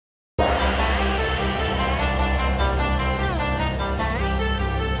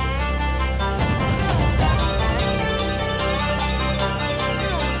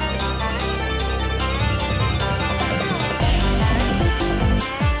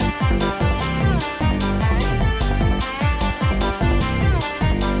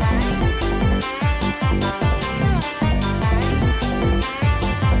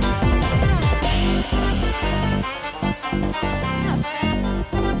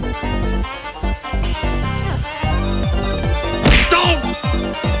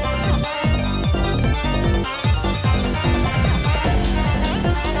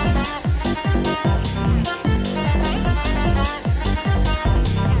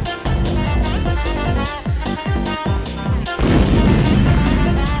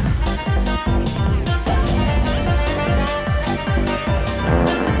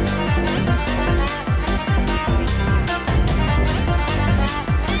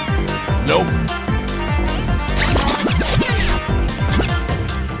Nope.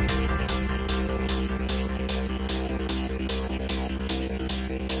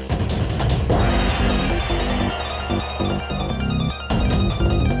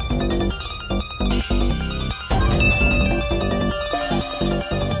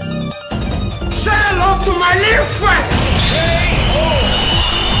 Say hello to my little friend!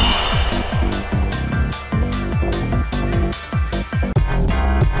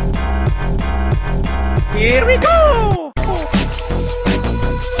 Here we go!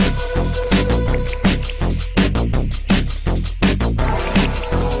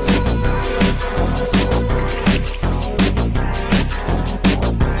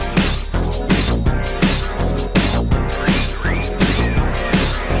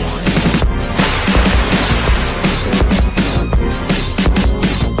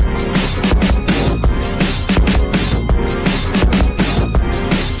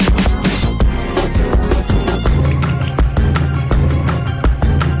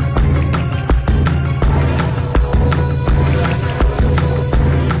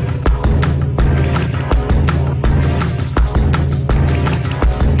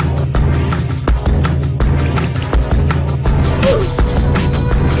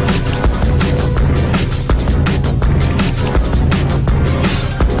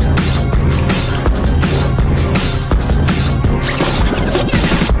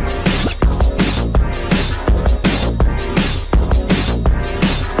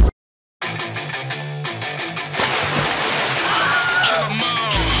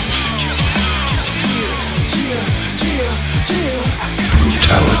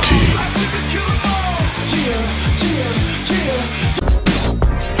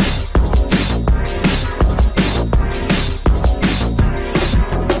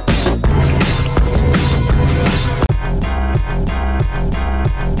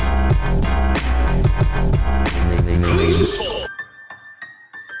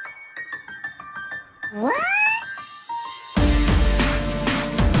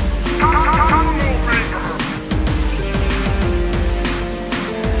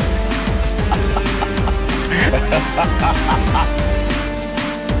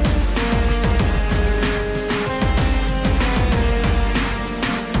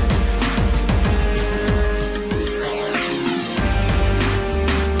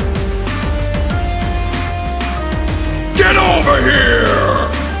 Get over here!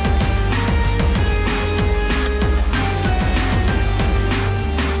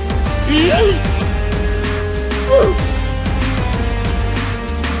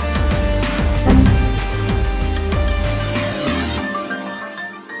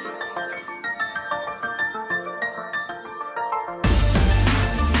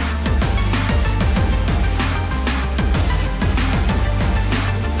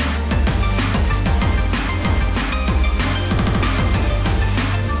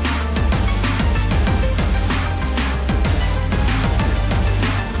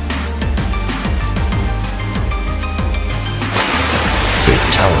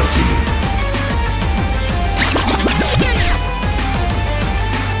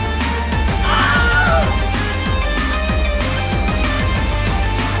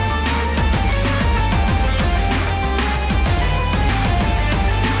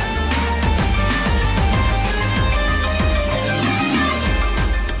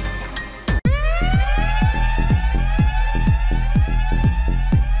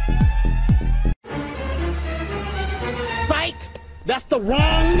 That's the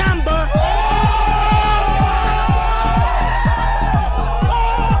wrong number!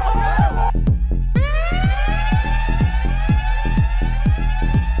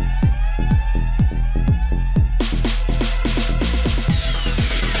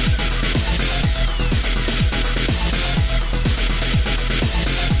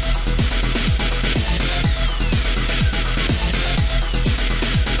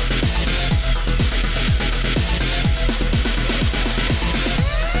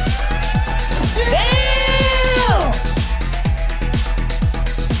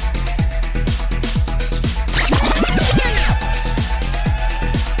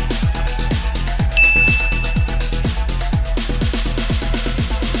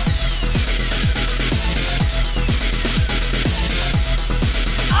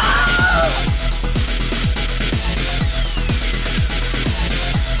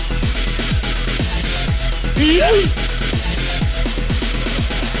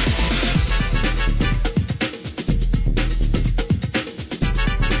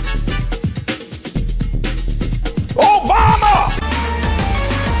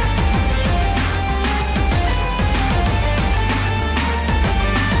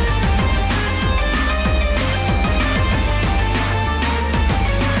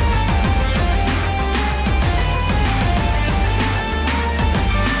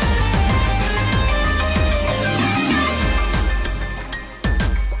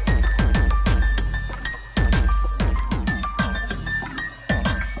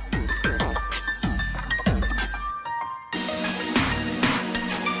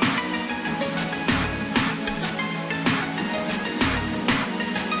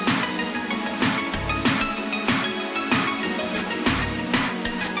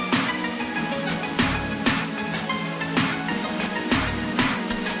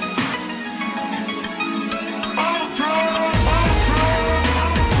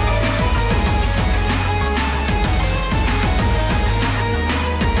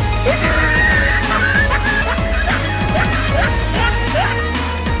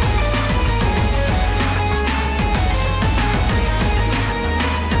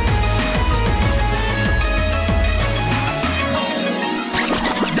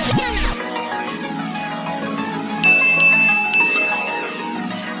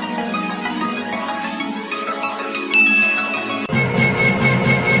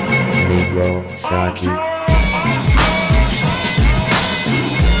 Roll Saki.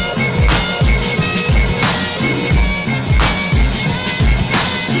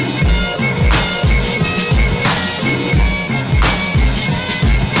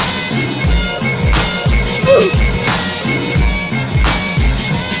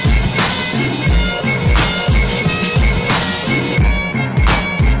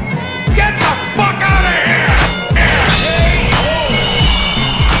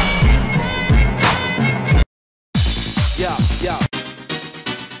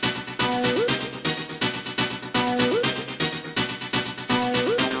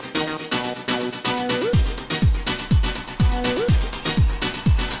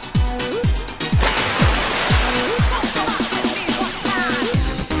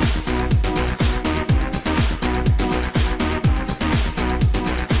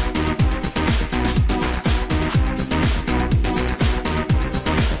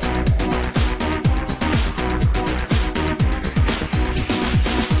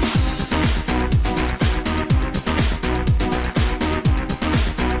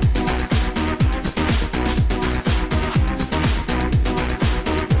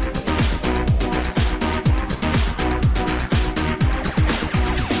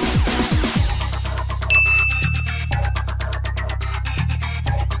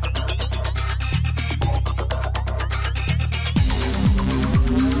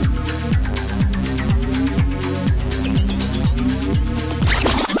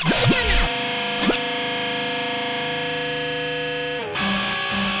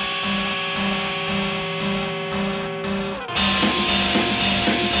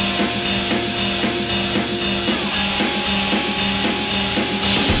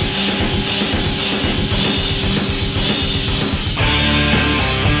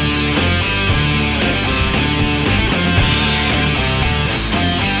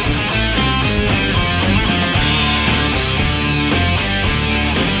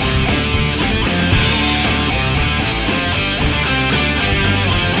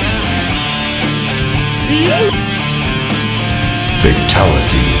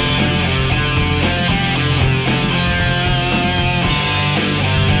 Fatality.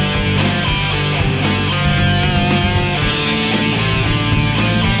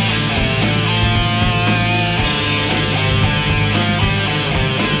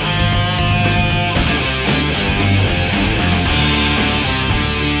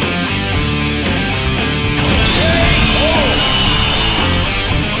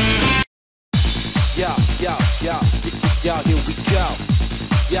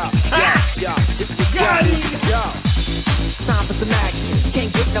 Here we go. Time for some action.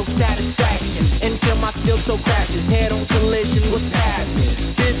 Can't get no satisfaction until my steel toe crashes. Head on collision, what's happening?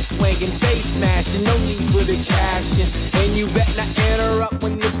 This swinging, face smashing, no need for the caption. And you bet not interrupt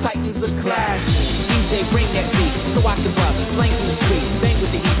when the titans are clashing. DJ, bring that beat so I can bust, slang through the street, bang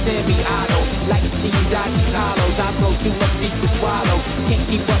with the heat, semi-auto. Like to see you die, she's hollows. I throw too much beat to swallow. Can't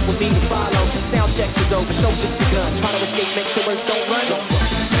keep up with me to follow. Sound check is over, show's just begun. Try to escape, make sure words don't run.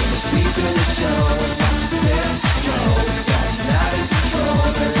 We do the show and watch the tail. Not in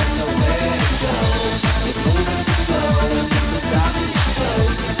control, there is nowhere to go. You're moving too slow and it's about to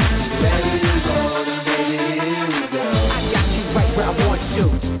explode. Ready to roll and baby, here we go. I got you right where I want you.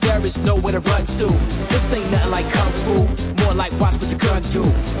 There is nowhere to run to. This ain't nothing like kung fu, more like watch what the gun do.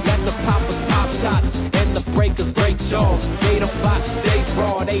 Let the poppers pop shots and the breakers break jaws. They don't box, they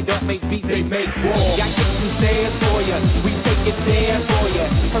raw. They don't make beats, they make war. Got kicks and stairs for ya, we take it there for ya.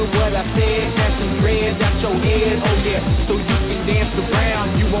 Heard what I said, snatch some dreads out your head. Oh yeah, so you can dance around.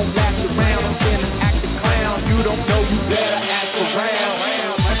 You won't last around. I'm finna act the clown. You don't know, you better ask around.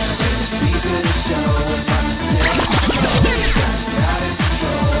 We to the show and watch the tail. Not in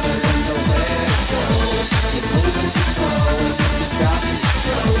control, there is nowhere to go. You're moving too slow and it's about to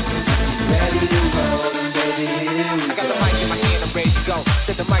explode. Ready to roll and baby, here we go. I got the mic in my hand, I'm ready to go.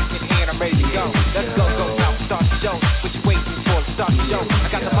 Said the mic's in hand, I'm ready to go. Let's go, go now, start the show. What you waiting for? Start the show. I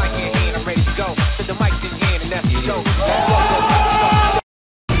got the mic in hand, I'm ready to go. Said the mic's in hand and that's the show. Let's go, go now, start the show.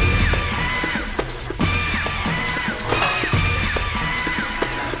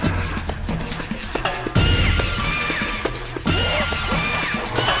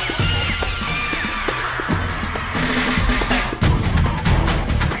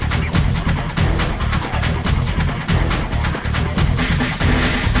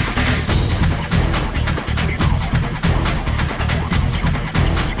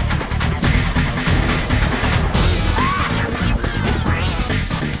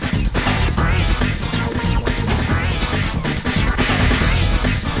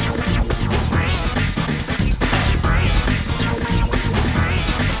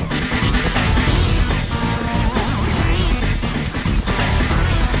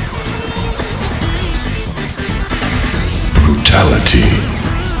 Fatality.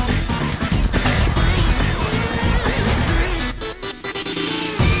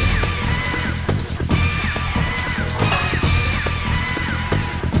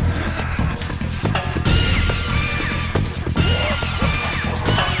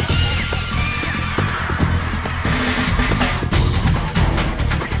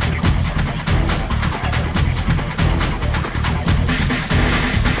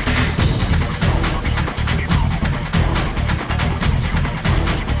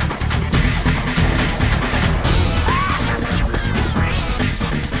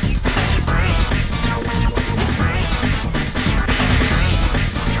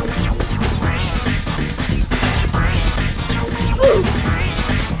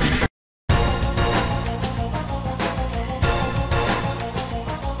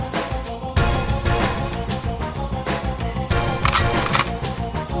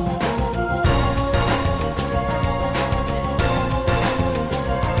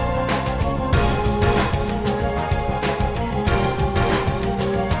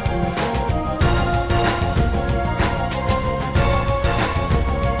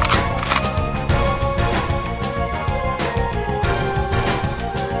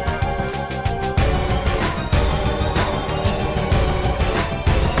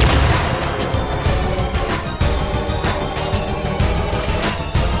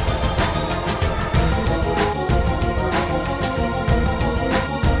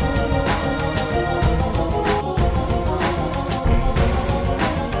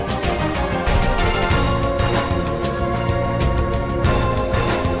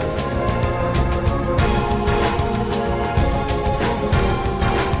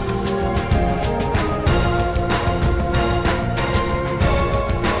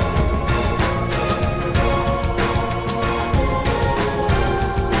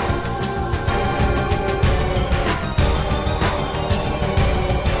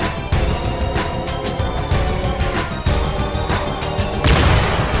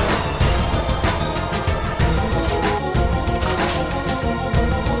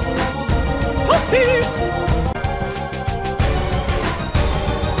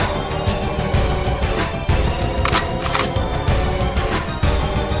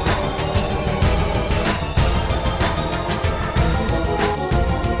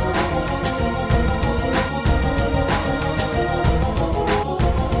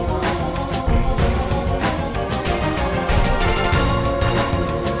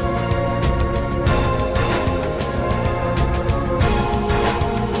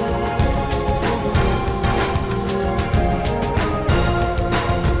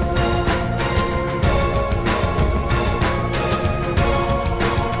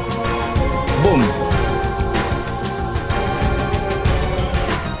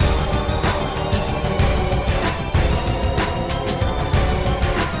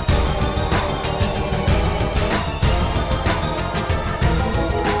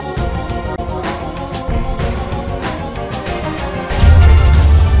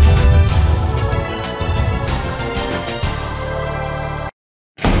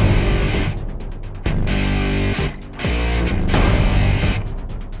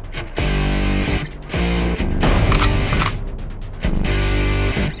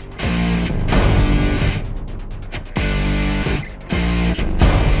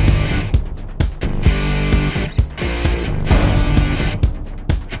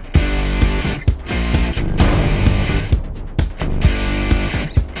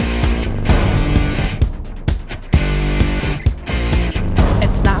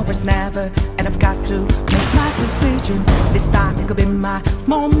 Never, and I've got to make my decision. This time it could be my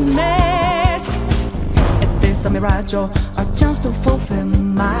moment. Is this a mirage or a chance to fulfill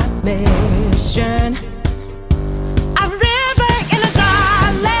my mission? A river in a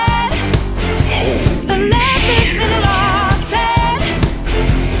dry land, the land is in a lost land.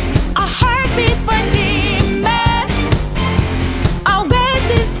 A heartbeat for a demon, our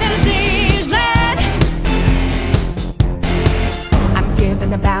wages in a change land. I'm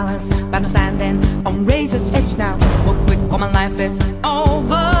giving the balance, but I'm standing on razor's edge now. Real quick, all my life is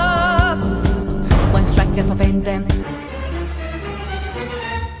over. One strike just a pain then.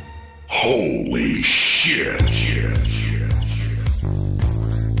 Holy shit.